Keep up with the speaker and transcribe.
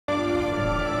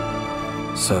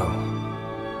So,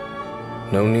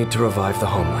 no need to revive the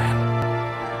homeland.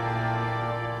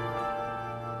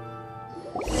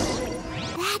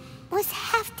 That was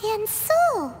Halfdan's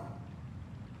soul.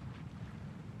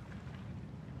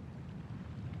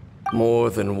 More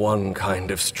than one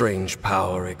kind of strange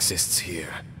power exists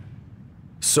here.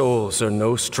 Souls are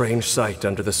no strange sight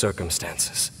under the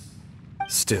circumstances.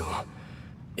 Still,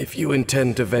 if you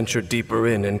intend to venture deeper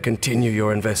in and continue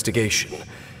your investigation,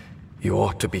 you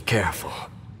ought to be careful.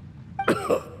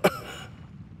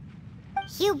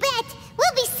 You bet!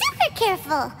 We'll be super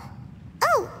careful!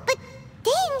 Oh, but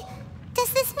Dane,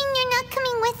 does this mean you're not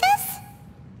coming with us?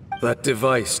 That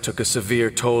device took a severe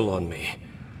toll on me.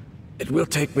 It will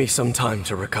take me some time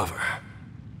to recover.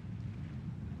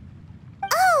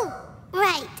 Oh,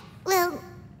 right. Well,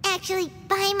 actually,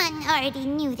 Paimon already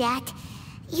knew that.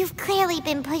 You've clearly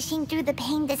been pushing through the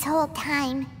pain this whole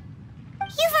time.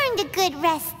 You've earned a good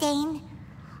rest, Dane.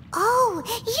 Oh,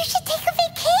 you should take a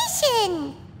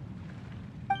vacation!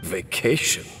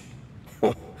 Vacation?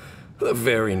 The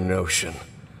very notion.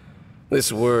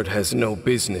 This word has no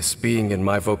business being in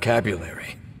my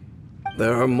vocabulary.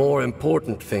 There are more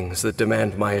important things that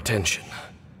demand my attention.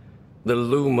 The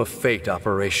Loom of Fate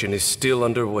operation is still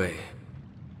underway,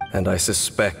 and I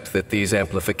suspect that these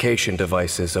amplification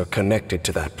devices are connected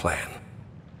to that plan.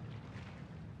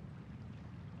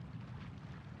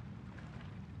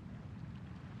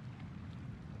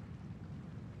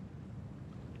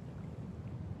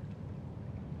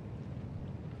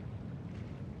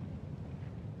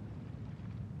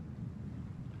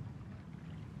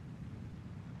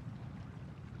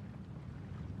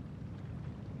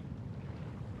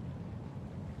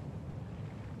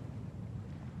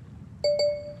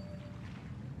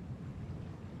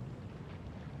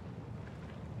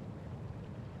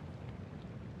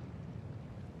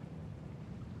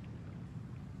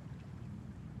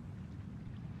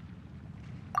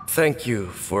 Thank you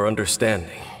for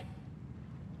understanding.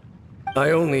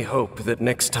 I only hope that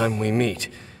next time we meet,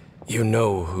 you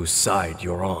know whose side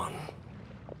you're on.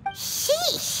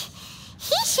 Sheesh!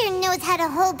 He sure knows how to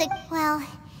hold the... well...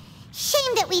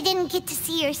 Shame that we didn't get to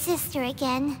see your sister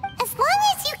again. As long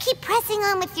as you keep pressing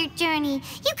on with your journey,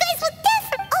 you guys will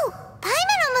definitely... Oh!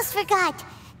 Paimon almost forgot!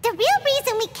 The real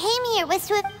reason we came here was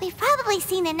to have... We've probably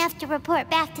seen enough to report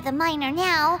back to the miner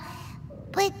now,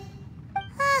 but...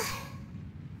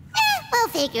 we'll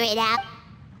figure it out.